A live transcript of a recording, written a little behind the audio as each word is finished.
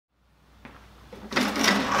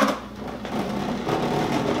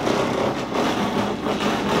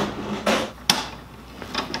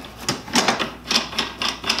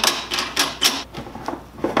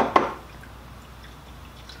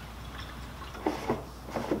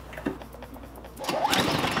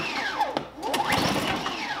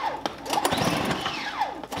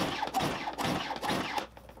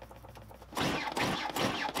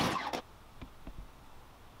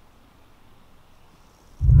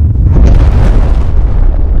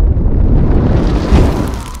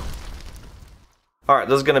Alright,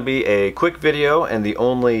 this is going to be a quick video, and the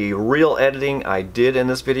only real editing I did in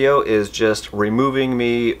this video is just removing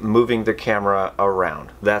me moving the camera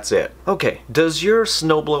around. That's it. Okay, does your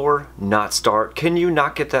snowblower not start? Can you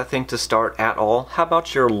not get that thing to start at all? How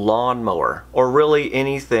about your lawnmower? Or really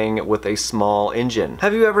anything with a small engine?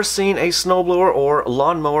 Have you ever seen a snowblower or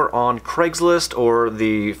lawnmower on Craigslist or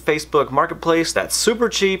the Facebook Marketplace that's super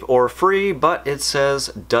cheap or free, but it says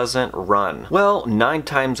doesn't run? Well, 9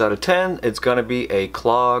 times out of 10, it's going to be a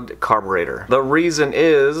clogged carburetor. The reason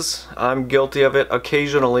is, I'm guilty of it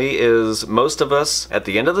occasionally, is most of us at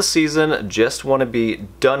the end of the season just want to be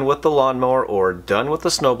done with the lawnmower or done with the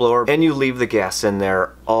snowblower, and you leave the gas in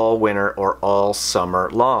there all winter or all summer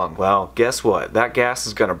long. Well, guess what? That gas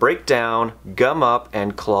is going to break down, gum up,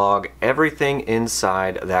 and clog everything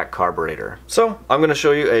inside that carburetor. So I'm going to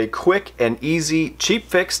show you a quick and easy cheap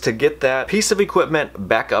fix to get that piece of equipment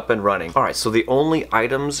back up and running. Alright, so the only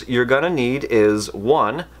items you're going to need is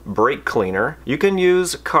 1, brake cleaner. You can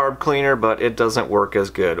use carb cleaner, but it doesn't work as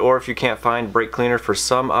good. Or if you can't find brake cleaner for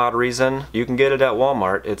some odd reason, you can get it at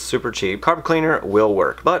Walmart. It's super cheap. Carb cleaner will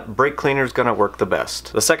work, but brake cleaner is going to work the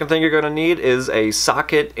best. The second thing you're going to need is a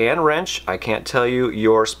socket and wrench. I can't tell you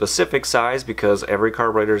your specific size because every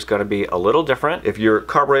carburetor is going to be a little different. If your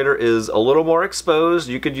carburetor is a little more exposed,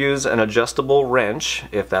 you could use an adjustable wrench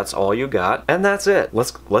if that's all you got. And that's it.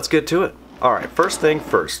 Let's get to it. Alright, first thing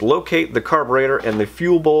first, locate the carburetor, and the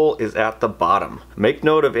fuel bowl is at the bottom. Make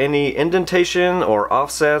note of any indentation or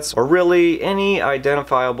offsets or really any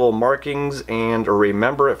identifiable markings and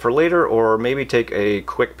remember it for later, or maybe take a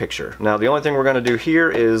quick picture. Now the only thing we're going to do here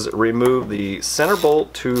is remove the center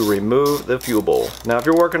bolt to remove the fuel bowl. Now if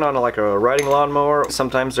you're working on like a riding lawnmower,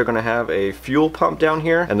 sometimes they're going to have a fuel pump down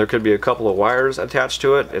here and there could be a couple of wires attached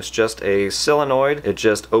to it. It's just a solenoid. It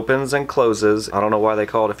just opens and closes. I don't know why they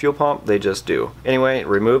call it a fuel pump. They just do. Anyway,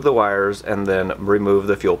 remove the wires and then remove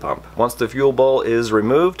the fuel pump. Once the fuel bowl is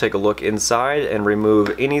removed, take a look inside and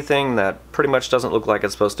remove anything that pretty much doesn't look like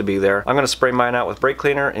it's supposed to be there. I'm going to spray mine out with brake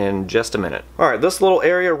cleaner in just a minute. Alright, this little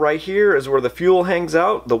area right here is where the fuel hangs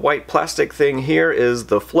out. The white plastic thing here is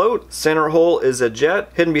the float. Center hole is a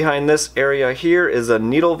jet. Hidden behind this area here is a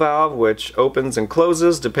needle valve which opens and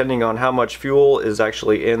closes depending on how much fuel is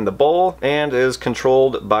actually in the bowl and is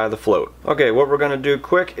controlled by the float. Okay, what we're going to do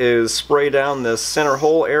quick is spray down this center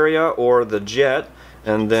hole area or the jet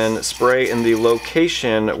and then spray in the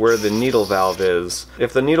location where the needle valve is.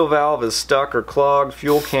 If the needle valve is stuck or clogged,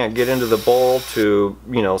 fuel can't get into the bowl to,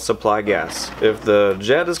 supply gas. If the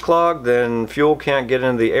jet is clogged, then fuel can't get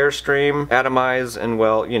into the airstream, atomize, and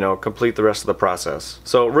well, complete the rest of the process.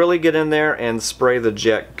 So really get in there and spray the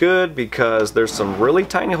jet good because there's some really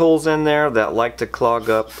tiny holes in there that like to clog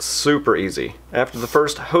up super easy. After the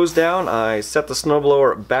first hose down, I set the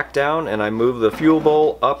snowblower back down and I move the fuel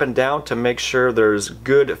bowl up and down to make sure there's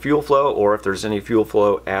good fuel flow, or if there's any fuel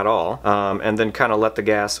flow at all, and then kind of let the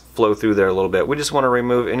gas flow through there a little bit. We just want to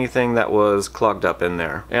remove anything that was clogged up in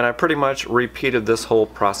there. And I pretty much repeated this whole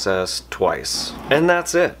process twice. And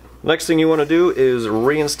that's it. Next thing you want to do is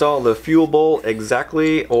reinstall the fuel bowl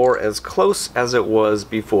exactly or as close as it was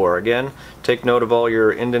before. Again, take note of all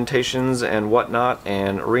your indentations and whatnot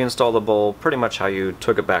and reinstall the bowl pretty much how you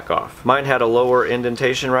took it back off. Mine had a lower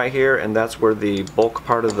indentation right here and that's where the bulk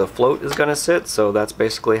part of the float is going to sit, so that's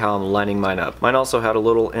basically how I'm lining mine up. Mine also had a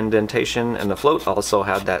little indentation and the float also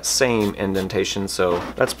had that same indentation, so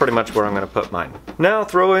that's pretty much where I'm going to put mine. Now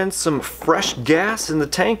throw in some fresh gas in the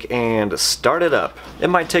tank and start it up.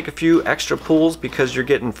 It might take a few extra pulls because you're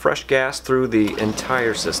getting fresh gas through the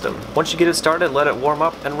entire system. Once you get it started, let it warm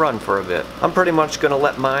up and run for a bit. I'm pretty much going to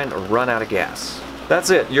let mine run out of gas. That's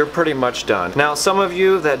it, you're pretty much done. Now some of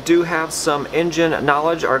you that do have some engine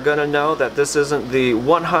knowledge are going to know that this isn't the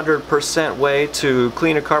 100% way to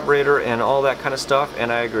clean a carburetor and all that kind of stuff, and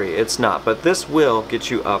I agree, it's not, but this will get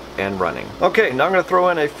you up and running. Okay, now I'm going to throw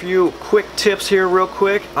in a few quick tips here real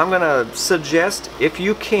quick. I'm going to suggest, if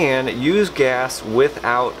you can, use gas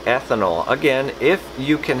without ethanol. Again, if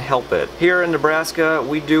you can help it. Here in Nebraska,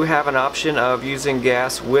 we do have an option of using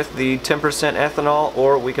gas with the 10% ethanol,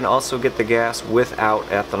 or we can also get the gas without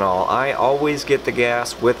ethanol. I always get the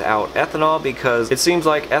gas without ethanol because it seems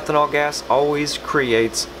like ethanol gas always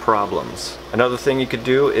creates problems. Another thing you could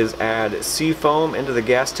do is add SeaFoam into the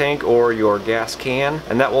gas tank or your gas can,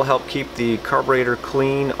 and that will help keep the carburetor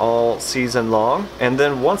clean all season long. And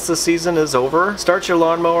then once the season is over, start your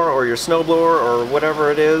lawnmower or your snowblower or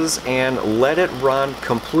whatever it is and let it run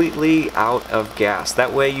completely out of gas.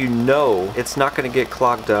 That way you know it's not going to get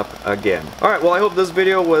clogged up again. Alright, well I hope this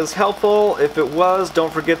video was helpful. If it was,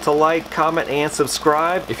 don't forget to like, comment, and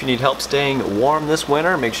subscribe. If you need help staying warm this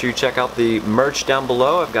winter, make sure you check out the merch down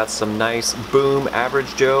below. I've got some nice Boom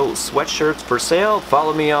Average Joe sweatshirts for sale.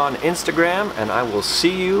 Follow me on Instagram and I will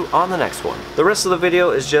see you on the next one. The rest of the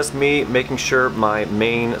video is just me making sure my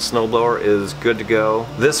main snowblower is good to go.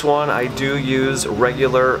 This one I do use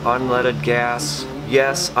regular unleaded gas.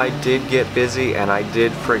 Yes, I did get busy and I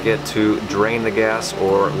did forget to drain the gas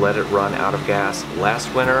or let it run out of gas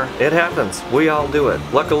last winter. It happens. We all do it.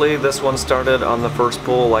 Luckily, this one started on the first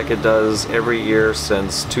pull like it does every year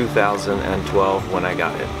since 2012 when I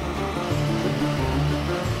got it.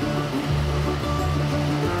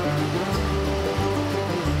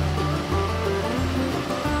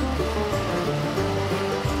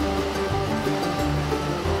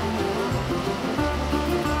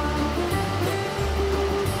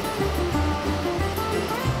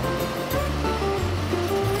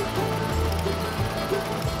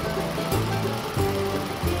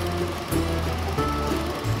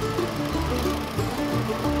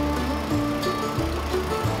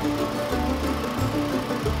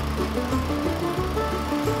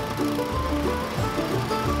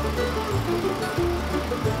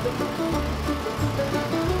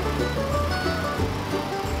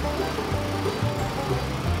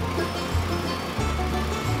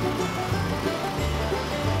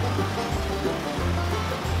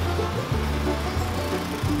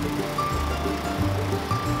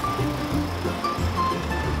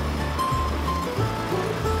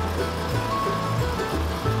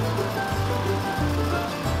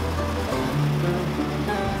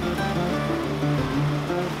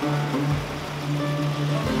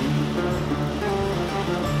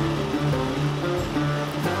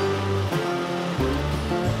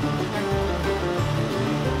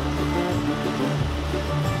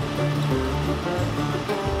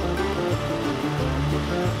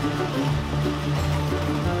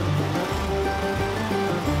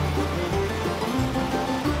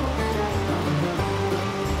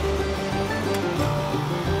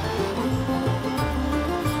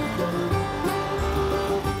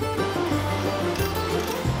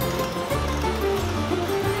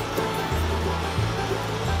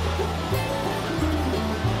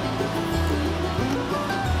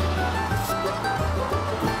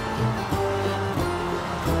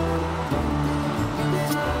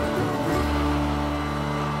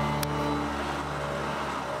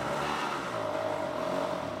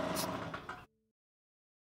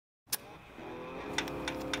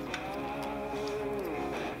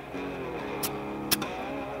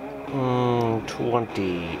 Mm,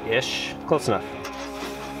 20-ish. Close enough.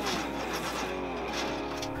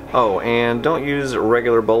 Oh, and don't use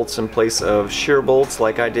regular bolts in place of shear bolts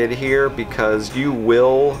like I did here because you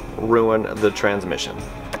will ruin the transmission.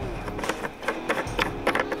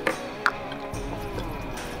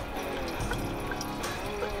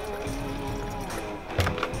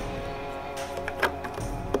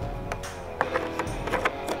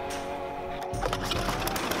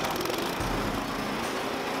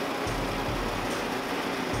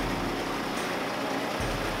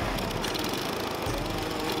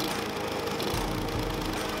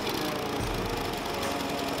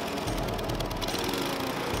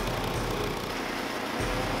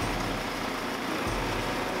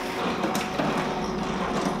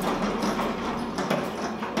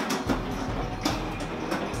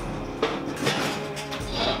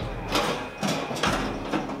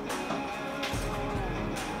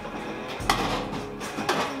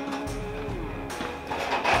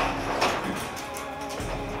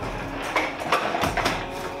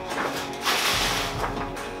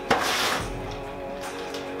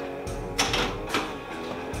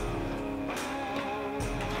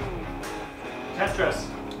 Tetris.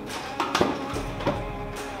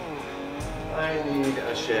 I need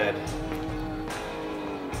a shed.